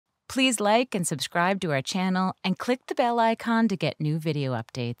Please like and subscribe to our channel and click the bell icon to get new video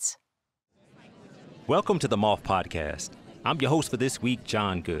updates. Welcome to the Moth Podcast. I'm your host for this week,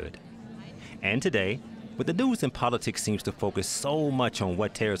 Jon Goode. And today, when the news and politics seems to focus so much on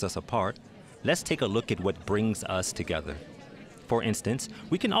what tears us apart, let's take a look at what brings us together. For instance,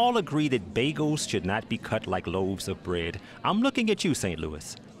 we can all agree that bagels should not be cut like loaves of bread. I'm looking at you, St.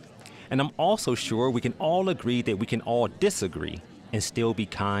 Louis. And I'm also sure we can all agree that we can all disagree and still be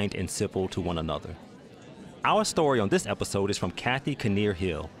kind and civil to one another. Our story on this episode is from Kathi Kinnear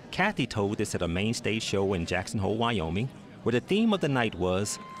Hill. Kathi told this at a main stage show in Jackson Hole, Wyoming, where the theme of the night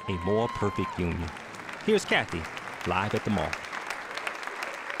was a more perfect union. Here's Kathi, live at the Moth.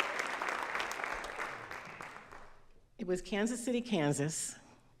 It was Kansas City, Kansas,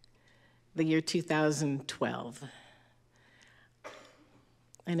 the year 2012.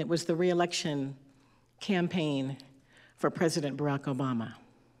 And it was the re-election campaign for President Barack Obama.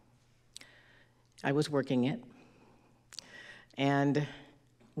 I was working it. And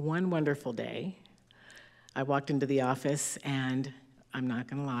one wonderful day, I walked into the office, and I'm not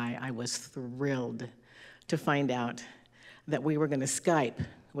gonna lie, I was thrilled to find out that we were gonna Skype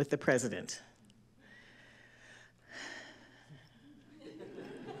with the president.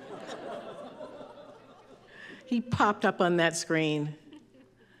 He popped up on that screen,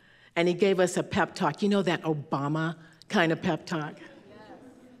 and he gave us a pep talk. You know, that Obama kind of pep talk?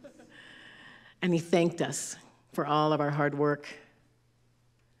 Yes. And he thanked us for all of our hard work.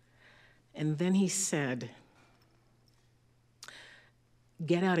 And then he said,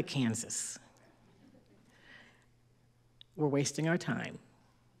 "Get out of Kansas. We're wasting our time.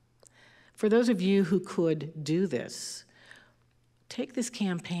 For those of you who could do this, take this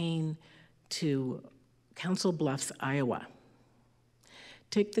campaign to Council Bluffs, Iowa.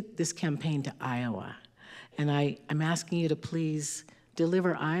 Take this campaign to Iowa, and I'm asking you to please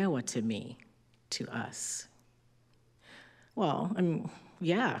deliver Iowa to me, to us." Well,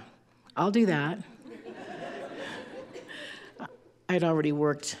 yeah, I'll do that. I'd already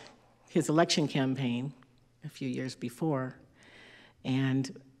worked his election campaign a few years before,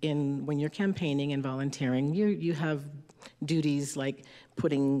 and when you're campaigning and volunteering, you have duties like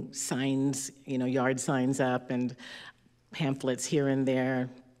putting signs, yard signs up and pamphlets here and there,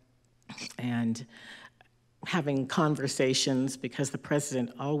 and having conversations, because the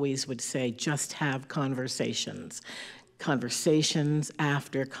president always would say, just have conversations. Conversations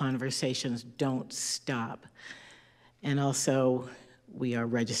after conversations, don't stop. And also, we are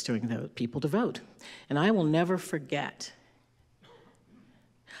registering the people to vote. And I will never forget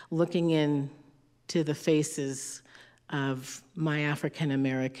looking into the faces of my African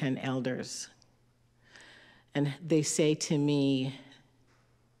American elders. And they say to me,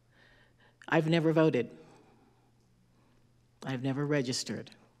 "I've never voted. I've never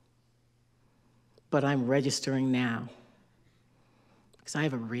registered. But I'm registering now because I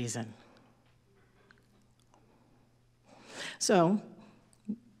have a reason." So,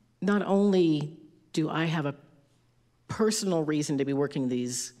 not only do I have a personal reason to be working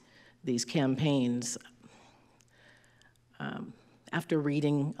these campaigns, after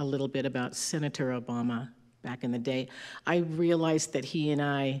reading a little bit about Senator Obama back in the day, I realized that he and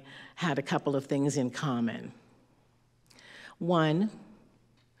I had a couple of things in common. One,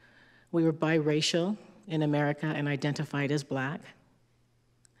 we were biracial in America and identified as Black.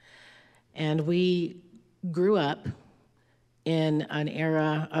 And we grew up in an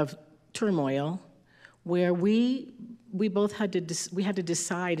era of turmoil where we both had to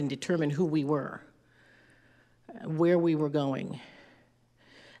decide and determine who we were, where we were going.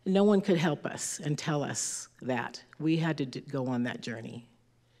 No one could help us and tell us that. We had to go on that journey.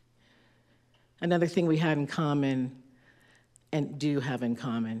 Another thing we had in common, and do have in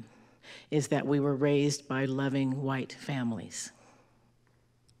common, is that we were raised by loving white families.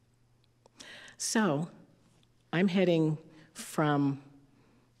 So, I'm heading from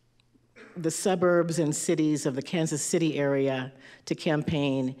the suburbs and cities of the Kansas City area to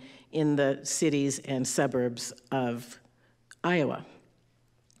campaign in the cities and suburbs of Iowa.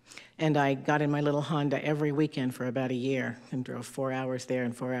 And I got in my little Honda every weekend for about a year and drove 4 hours there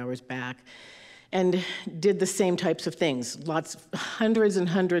and 4 hours back, and did the same types of things. Hundreds and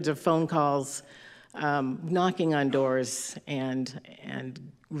hundreds of phone calls, knocking on doors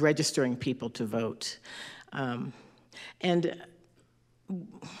and registering people to vote. And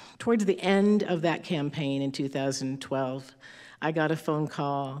towards the end of that campaign in 2012, I got a phone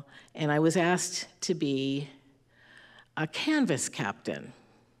call, and I was asked to be a canvas captain,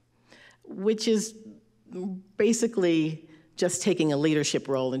 which is basically just taking a leadership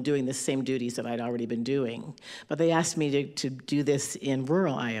role and doing the same duties that I'd already been doing. But they asked me to do this in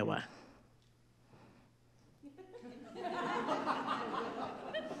rural Iowa.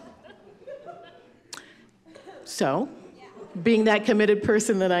 So, being that committed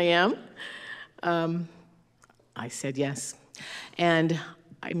person that I am, I said yes. And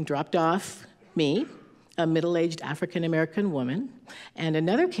I'm dropped off, me, a middle-aged African-American woman, and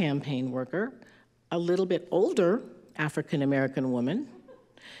another campaign worker, a little bit older African-American woman,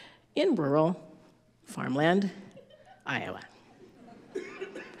 in rural farmland, Iowa.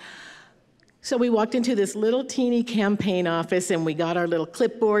 So we walked into this little teeny campaign office, and we got our little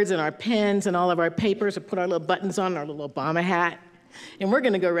clipboards and our pens and all of our papers and put our little buttons on, our little Obama hat, and we're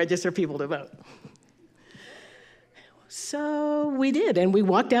gonna go register people to vote. So we did, and we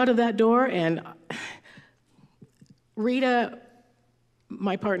walked out of that door, and Rita,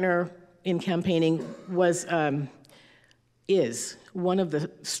 my partner in campaigning, is one of the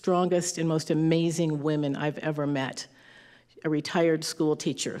strongest and most amazing women I've ever met, a retired school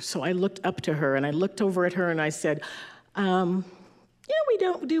teacher. So I looked up to her, and I looked over at her, and I said, we're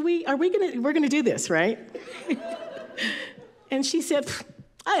gonna do this, right? And she said,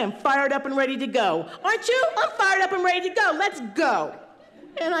 I am fired up and ready to go. Aren't you? I'm fired up and ready to go. Let's go.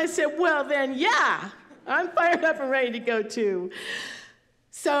 And I said, well then, yeah, I'm fired up and ready to go too.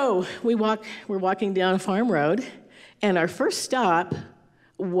 So we're walking down a farm road, and our first stop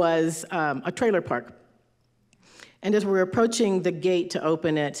was a trailer park. And as we were approaching the gate to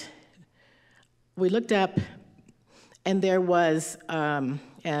open it, we looked up, and there was a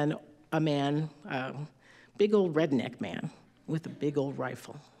man, a big old redneck man with a big old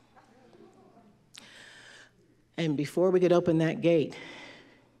rifle. And before we could open that gate,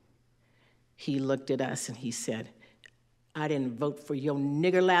 he looked at us and he said, I didn't vote for your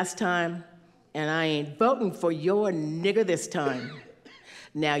nigger last time, and I ain't voting for your nigger this time.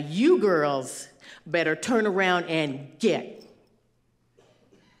 Now you girls better turn around and get.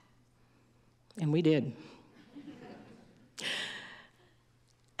 And we did.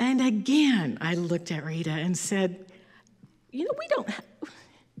 And again, I looked at Rita and said, you know,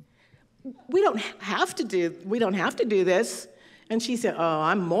 we don't have to do this. And she said, oh,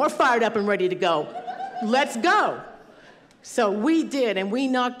 I'm more fired up and ready to go. Let's go. So we did, and we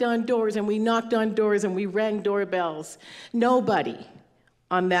knocked on doors, and we knocked on doors, and we rang doorbells. Nobody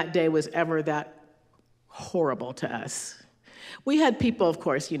on that day was ever that horrible to us. We had people, of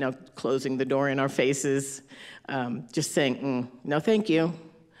course, closing the door in our faces, just saying, no thank you.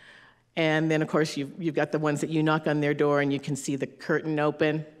 And then, of course, you've got the ones that you knock on their door and you can see the curtain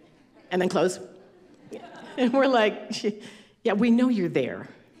open and then close. And we're like, yeah, we know you're there.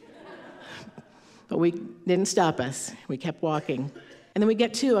 But we didn't stop us. We kept walking. And then we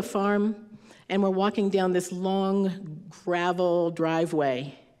get to a farm, and we're walking down this long gravel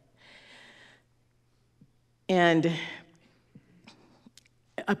driveway. And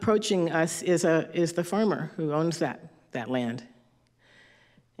approaching us is the farmer who owns that land.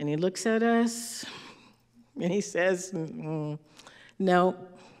 And he looks at us, and he says, no,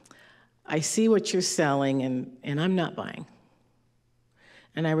 I see what you're selling, and I'm not buying.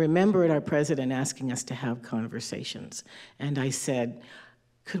 And I remembered our president asking us to have conversations. And I said,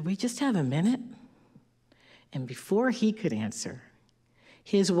 could we just have a minute? And before he could answer,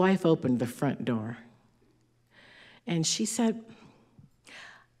 his wife opened the front door. And she said,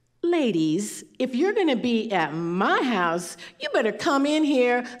 ladies, if you're gonna be at my house, you better come in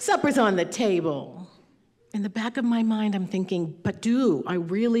here, supper's on the table. In the back of my mind, I'm thinking, but do I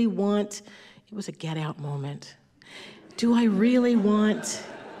really want, it was a get out moment. Do I really want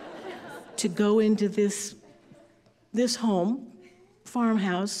to go into this home,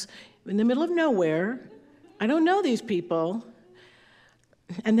 farmhouse, in the middle of nowhere? I don't know these people.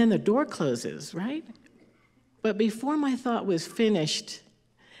 And then the door closes, right? But before my thought was finished,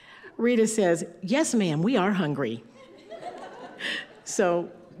 Rita says, yes, ma'am, we are hungry.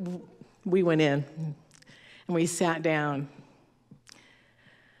 So we went in and we sat down.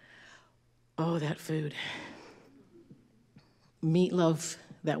 Oh, that food. Meatloaf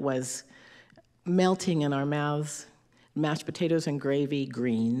that was melting in our mouths, mashed potatoes and gravy,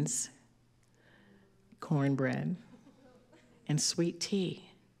 greens, cornbread, and sweet tea.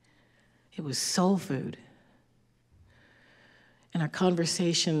 It was soul food. And our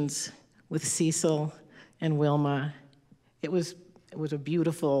conversations with Cecil and Wilma, it was a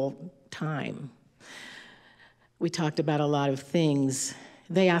beautiful time. We talked about a lot of things.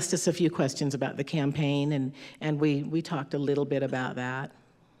 They asked us a few questions about the campaign, and we talked a little bit about that.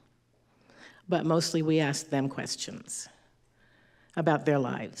 But mostly we asked them questions about their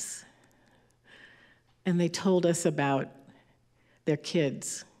lives. And they told us about their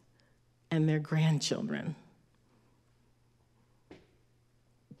kids, and their grandchildren.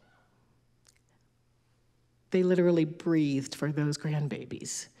 They literally breathed for those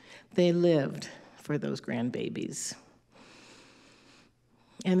grandbabies. They lived for those grandbabies.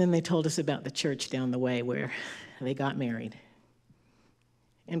 And then they told us about the church down the way where they got married.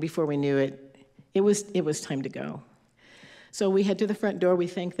 And before we knew it, it was time to go. So we head to the front door, we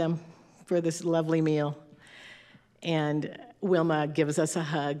thank them for this lovely meal, and Wilma gives us a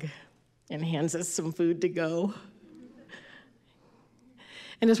hug and hands us some food to go.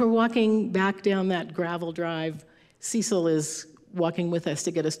 And as we're walking back down that gravel drive, Cecil is walking with us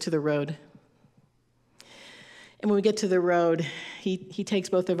to get us to the road. And when we get to the road, he takes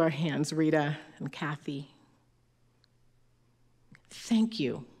both of our hands, Rita and Kathi. Thank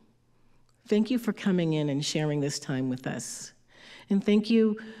you. Thank you for coming in and sharing this time with us. And thank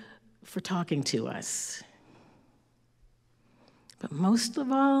you for talking to us. But most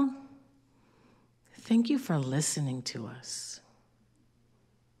of all, thank you for listening to us.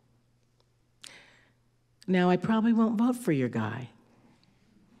 Now, I probably won't vote for your guy.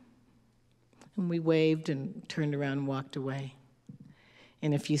 And we waved and turned around and walked away.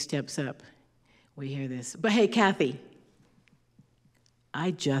 And a few steps up, we hear this. But hey, Kathi,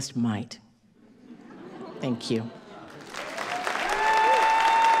 I just might. Thank you.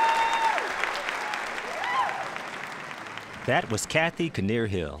 That was Kathi Kinnear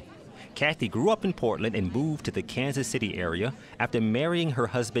Hill. Kathi grew up in Portland and moved to the Kansas City area after marrying her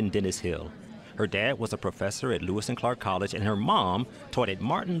husband, Dennis Hill. Her dad was a professor at Lewis and Clark College, and her mom taught at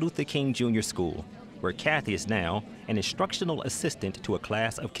Martin Luther King Jr. School, where Kathi is now an instructional assistant to a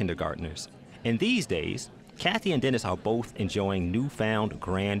class of kindergartners. And these days, Kathi and Dennis are both enjoying newfound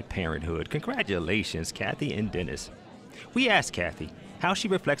grandparenthood. Congratulations, Kathi and Dennis. We asked Kathi how she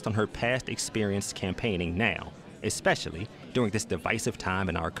reflects on her past experience campaigning now, especially during this divisive time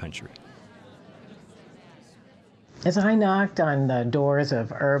in our country. As I knocked on the doors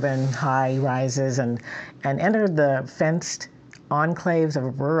of urban high-rises and entered the fenced enclaves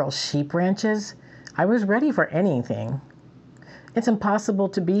of rural sheep ranches, I was ready for anything. It's impossible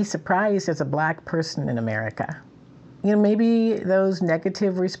to be surprised as a Black person in America. You know, maybe those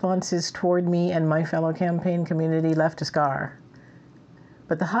negative responses toward me and my fellow campaign community left a scar.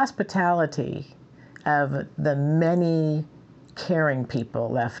 But the hospitality of the many caring people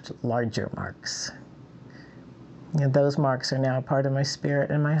left larger marks. You know, those marks are now a part of my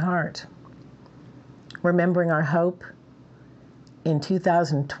spirit and my heart. Remembering our hope in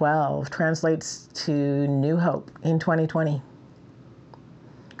 2012 translates to new hope in 2020.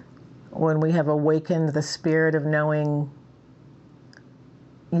 When we have awakened the spirit of knowing,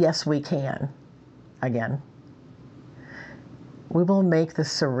 yes, we can, again, we will make the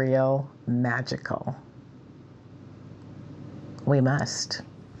surreal magical. We must.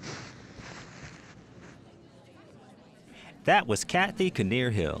 That was Kathi Kinnear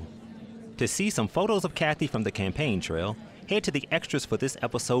Hill. To see some photos of Kathi from the campaign trail, head to the extras for this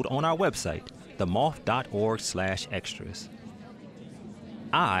episode on our website, themoth.org/extras.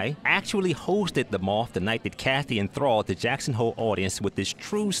 I actually hosted The Moth the night that Kathi enthralled the Jackson Hole audience with this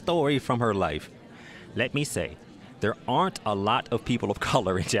true story from her life. Let me say, there aren't a lot of people of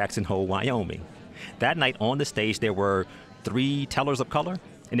color in Jackson Hole, Wyoming. That night on the stage, there were 3 tellers of color,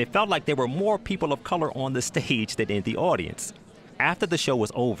 and it felt like there were more people of color on the stage than in the audience. After the show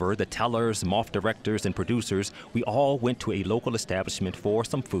was over, the tellers, Moth directors, and producers, we all went to a local establishment for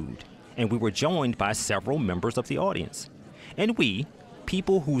some food, and we were joined by several members of the audience. And we,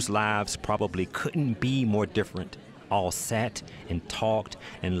 people whose lives probably couldn't be more different, all sat and talked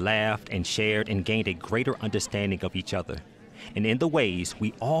and laughed and shared and gained a greater understanding of each other. And in the ways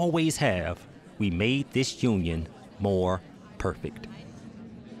we always have, we made this union more perfect.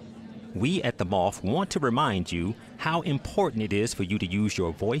 We at The Moth want to remind you how important it is for you to use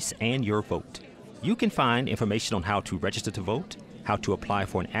your voice and your vote. You can find information on how to register to vote, how to apply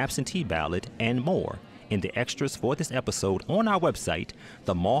for an absentee ballot, and more in the extras for this episode on our website,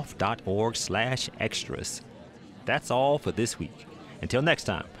 themoth.org/extras. That's all for this week. Until next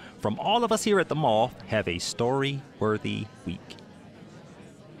time, from all of us here at The Moth, have a story-worthy week.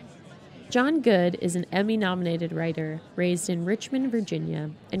 Jon Goode is an Emmy-nominated writer raised in Richmond, Virginia,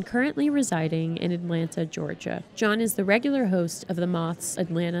 and currently residing in Atlanta, Georgia. Jon is the regular host of The Moth's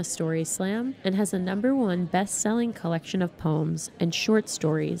Atlanta Story Slam and has a #1 best-selling collection of poems and short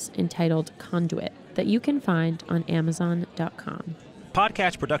stories entitled Conduit that you can find on Amazon.com.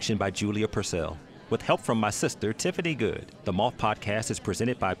 Podcast production by Julia Purcell, with help from my sister, Tiffany Goode. The Moth Podcast is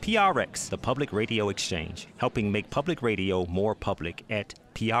presented by PRX, the Public Radio Exchange, helping make public radio more public at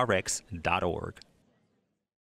prx.org.